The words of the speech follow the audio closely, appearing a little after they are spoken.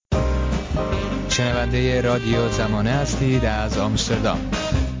شنونده رادیو زمانه هستید از آمستردام.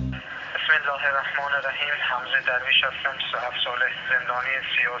 بسم الله الرحمن الرحیم. حمزه درویش هستم، 37 ساله، زندانی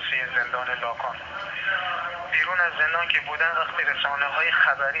سیاسی زندان لاکان. بیرون از زندان که بودن، وقتی رسانه‌های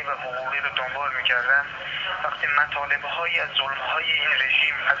خبری و حقوقی رو دنبال می‌کردم، وقتی مطالب‌هایی از ظلم‌های این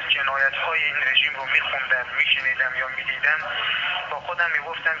رژیم، از جنایت‌های این رژیم رو می‌خوندم، می‌شنیدم یا می‌دیدم، با خودم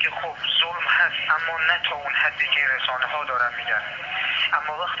می‌گفتم که خب ظلم هست، اما نه تا اون حدی که رسانه‌ها دارن میگن.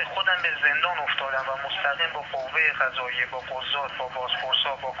 اما وقتی خودم به زندان افتادم و مستقیم با قوه قضاییه، با قضات، با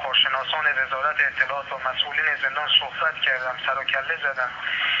بازپرسا، با کارشناسان وزارت اطلاعات و مسئولین زندان صحبت کردم، سر و کله زدم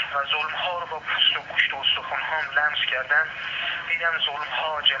و ظلم‌ها رو با پوست و گوشت و استخوان‌هام لمس کردم، دیدم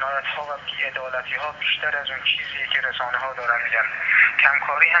ظلم‌ها، جنایت‌ها و بی‌عدالتی‌ها بیشتر از اون چیزیه که رسانه‌ها دارن میگن.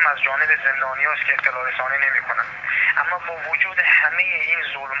 کمکاری هم از جانب زندانیاست که اطلاع رسانی نمی‌کنن. اما با وجود همه این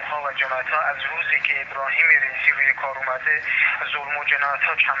ظلم‌ها و جنایت‌ها، از روزی که ابراهیم رئیسی روی کار اومده، ظلم و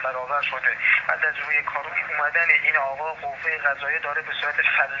جنایت‌ها چند برابر شده. بعد از روی کار اومدن این آقا، قوه قضاییه داره به صورت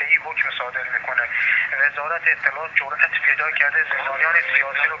فله‌ای حکم صادر میکنه. وزارت اطلاعات جرأت پیدا کرده زندانیان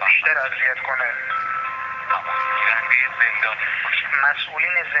سیاسی رو بیشتر اذیت کنه.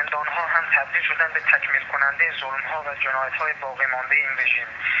 مسئولین زندان‌ها هم تبدیل شدن به تکمیل کننده ظلم‌ها و جنایت‌های باقی مانده این رژیم.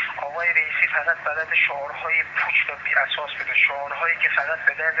 آقای رئیسی فقط بلد شعارهای پوچ و بی اساس بده، شعارهایی که فقط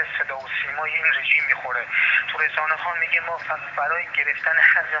به درد صدا و سیمای این رژیم میخوره. تو رسانه‌ها میگه ما فقط برای گرفتن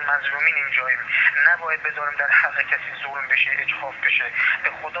حق مظلومین اینجاییم، نباید بذاریم در حق کسی ظلم بشه، اجحاف بشه.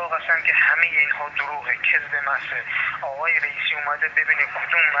 به خدا قسم که همه اینها دروغه، کذب محضه. آقای رئیسی اومده ببینه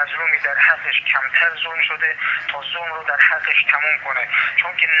کدوم مظلومی در حقش کمتر ظلم شده تا ظلم رو در حقش تموم کنه،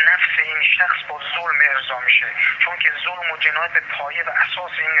 چون که نفس این شخص با ظلم ارضا میشه، چون که ظلم و جنایت به پایه و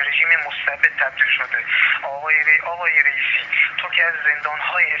اساس این رژیم مستبد تبدیل شده. آقای رئیسی، تو که از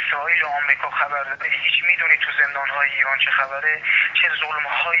زندان‌های اسرائیل و آمریکا خبر داری، هیچ میدونی تو زندان‌های ایران چه خبره؟ چه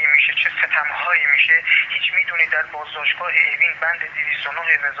ظلم‌هایی میشه، چه ستم‌هایی میشه؟ هیچ میدونی در بازداشتگاه اوین بند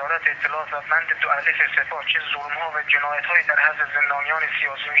 209 وزارت اطلاعات و بند 2 الف سپاه چه ظلم‌ها و جنایت‌هایی در حق زندانیان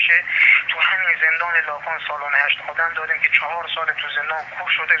سیاسی میشه؟ تو همین زندان لاکان سالن 8 آدم داریم که 4 سال تو زندان کور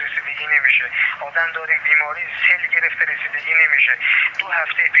شده، رسیدگی نمیشه. آدم داریم بیماری سل گرفته، رسیدگی نمیشه. 2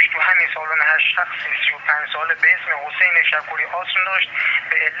 هفته پیش تو همین سالن 8 شخصی 35 ساله به اسم حسین شکوری آسم داشت،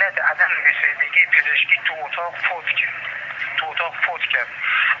 به علت عدم رسیدگی پزشکی تو اتاق فوت کرد.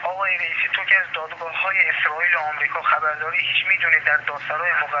 آقای رئیسی، تو که از دادگاه‌های اسرائیل و آمریکا خبر داری، هیچ میدونی در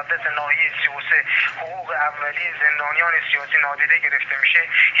دادسرای مقدس ناحیه 33 حقوق اولیه زندانیان سیاسی نادیده گرفته میشه؟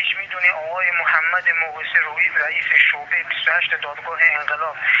 هیچ میدونی آقای محمد مقیس روحی، رئیس شعبه 28 دادگاه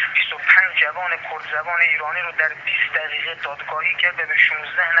انقلاب، 25 جوان کرد زبان ایرانی رو در 20 دقیقه دادگاهی کرد و به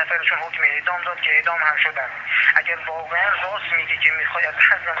 16 نفرشون حکم اعدام داد که اعدام هم شدن. اگر واقعا راست میگی که میخوای از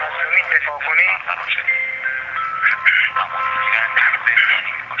حق مظلومین دفاع کنی،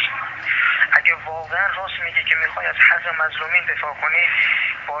 اگه واقعا راست میگی که میخوای از حق مظلومین دفاع کنی،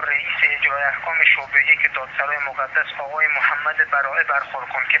 با رئیس اجرای احکام شعبه 1 دادسرای مقدس آقای محمد برائه برخورد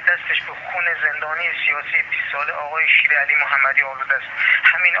کن که دستش به خون زندانی سیاسی 20 ساله آقای شیرعلی محمدی آلوده است.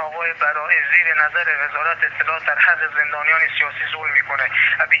 همین آقای برائه زیر نظر وزارت اطلاعات در حق زندانیان سیاسی ظلم میکنه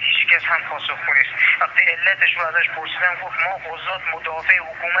و به هیچ کس هم پاسخگو نیست. وقتی علتش رو ازش پرسیدم گفت ما قضات مدافع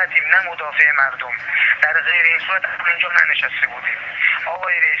حکومتیم، نه مدافع مردم. در غیر این صورت اینجا ننشسته بودیم.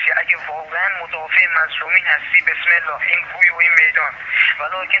 آقای رئیسی، اگه واقعا مدافع مظلومین هستی، بسم الله، این گوی و این میدان.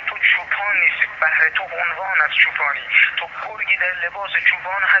 ولکن تو چوپان نیستی، بهر تو عنوان از چوپانی. تو گرگی در لباس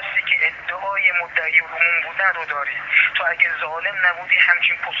چوپان هستی که ادعای مدعی العموم بودن رو داری. تو اگه ظالم نبودی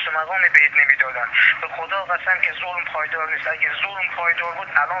همچین پست مقام بهت نمیدادن. به خدا قسم که ظلم پایدار نیست. اگه ظلم پایدار بود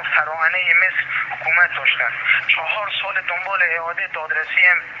الان فراعنه مصر حکومت داشتن. 4 سال دنبال اعاده دادرسی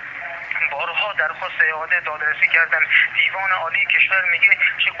هم بارها درخواست اعاده دادرسی کردن. دیوان عالی کشور میگه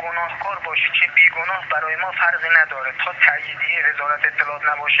چه گناهکار باشی چه بیگناه برای ما فرقی نداره، تا تأییدیه وزارت اطلاعات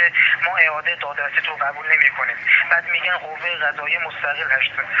نباشه ما اعاده دادرسی رو قبول نمیکنیم. بعد میگن قوه قضاییه مستقل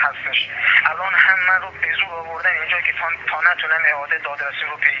هستش. الان هم من رو به زور آوردن اینجا که تا نتونم اعاده دادرسی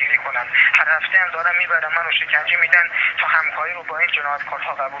رو پیگیری کنم. هر هفته هم دارن میبرن منو شکنجه میدن تا همکاری رو با این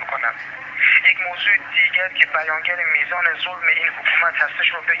جنایتکارها قبول کنم. یک موضوع دیگر که بیانگر میزان ظلم این حکومت هستش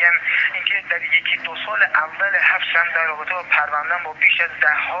رو بگم، اینکه در 1-2 سال اول حبسم در رابطه با پرونده‌ام با بیش از 10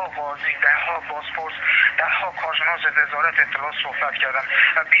 قاضی، 10 بازپرس، 10 کارشناس وزارت اطلاعات صحبت کردم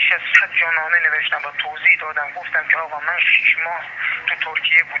و بیش از 100 جا نامه نوشتم و توضیح دادم. گفتم که آقا من 6 ماه تو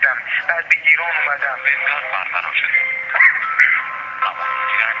ترکیه بودم، بعد به ایران اومدم.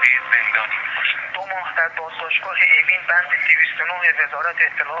 گرگی زندانی باشه. 2 ماه در بازداشتگاه اوین بند 209 وزارت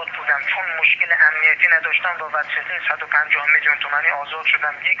اطلاعات بودم. چون مشکل امنیتی نداشتم با وصیت 150 میلیون تومانی آزاد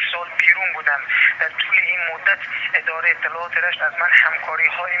شدم. 1 سال بیرون بودم. در طول این مدت اداره اطلاعات رشت از من همکاری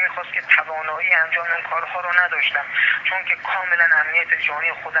هایی میخواست که توانایی انجام این کارها رو نداشتم، چون که کاملا امنیت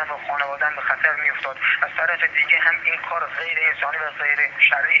جانی خودم و خانواده‌ام به خطر میافتاد. از طرف دیگه هم این کار غیر انسانی و غیر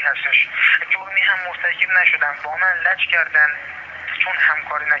شرعی هستش. جرمی هم مرتکب نشدم. با من لج کردن، چون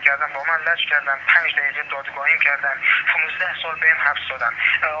همکاری نکردم با من لج کردن. 5 دقیقه دادگاهیم کردن. 15 سال بهم حبس دادن.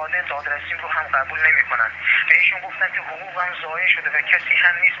 اعاده دادرسیم رو هم قبول نمیکنن. بهشون گفتن که حقوقم ضایع شده و کسی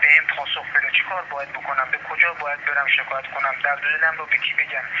هم نیست بهم پاسخ بده. چیکار باید بکنم؟ به کجا باید برم شکایت کنم؟ درد دلم رو به کی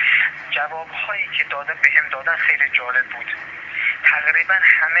بگم؟ جوابهایی که بهم دادن خیلی جالب بود. تقریبا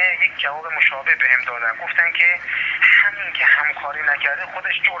همه یک جواب مشابه بهم دادن. گفتن که همین که همکاری نکرده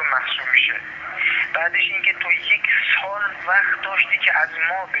خودش جرم محسوب میشه. بعدش اینکه تو 1 سال وقت داشتی که از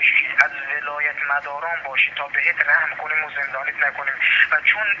ما بشی، از ولایت مداران باشی تا بهت رحم کنیم و زندانیت نکنیم، و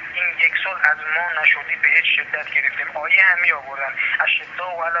چون این 1 سال از ما نشدی بهت شدت گرفتیم. آیه هم می آوردن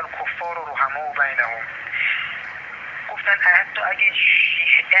اشداء علی الکفار و رحماء بینهم. گفتن حتی اگه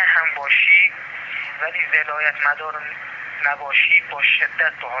شیعه هم باشی ولی ولایت مدار نباشی با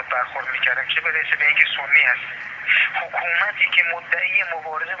شدت باهات برخورد میکردن، چه برسه به اینکه سنی هستی. حکومتی که مدعی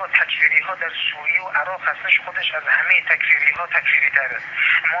مبارزه با تکفیری ها در سوریه و عراق هستش خودش از همه تکفیری ها تکفیری تره.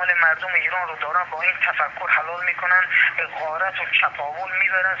 مال مردم ایران رو دارن با این تفکر حلال میکنن، به غارت و چپاول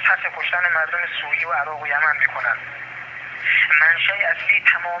میبرن، سطح کشتن مردم سوریه و عراق و یمن میکنن. منشأ اصلی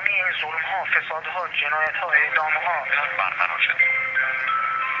تمامی این ظلم ها، فساد ها، جنایت ها، اعدام ها برقرار شده.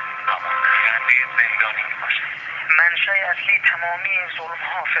 زندانی باشه. منشأ اصلی تمامی این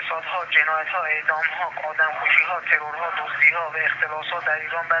ظلم‌ها، فسادها، جنایت‌ها، اعدام‌ها، آدمکشی‌ها، ترورها، دزدی‌ها و اختلاسات در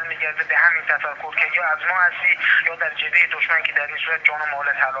ایران برمیگرده به همین تفکر که یا از ما هستی یا در جبهه دشمن که در این صورت جان و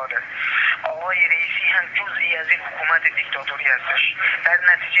مالت حلاله. آقای رئیسی هم جزئی از این حکومت دیکتاتوری هستش. در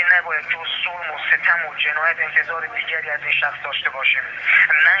نتیجه نباید جز ظلم و ستم و جنایت انتظار دیگری از این شخص داشته باشیم.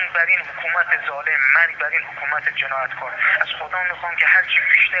 ننگ بر این حکومت ظالم، مرگ بر این حکومت جنایتکار. از خدا میخوام که هرچی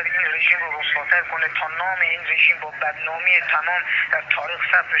بیشتر این رژیم رو رسواتر کنه تا نام این رژیم با بدنامی تمام در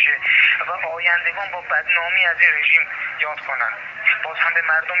تاریخ ثبت بشه و آیندگان با بدنامی از این رژیم یاد کنن. باز هم به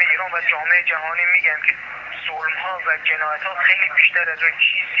مردم ایران و جامعه جهانی میگم که ظلم ها و جنایت ها خیلی بیشتر از اون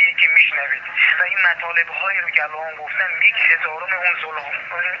چیزیه که میشنوید و این مطالب هایی رو که الان گفتم 1/1000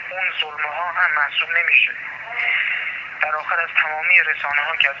 اون ظلم ها هم محسوب نمیشه. در آخر از تمامی رسانه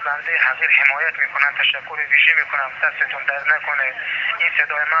ها که از بنده حقیر حمایت میکنن تشکر ویژه میکنم. دستتون درد نکنه. این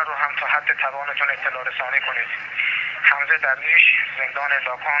صدای من رو هم تا حد توانتون اطلاع رسانی کنید. حمزه درویش، زندان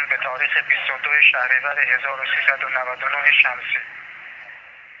لاکان، به تاریخ 22 شهریور 1399 شمسی.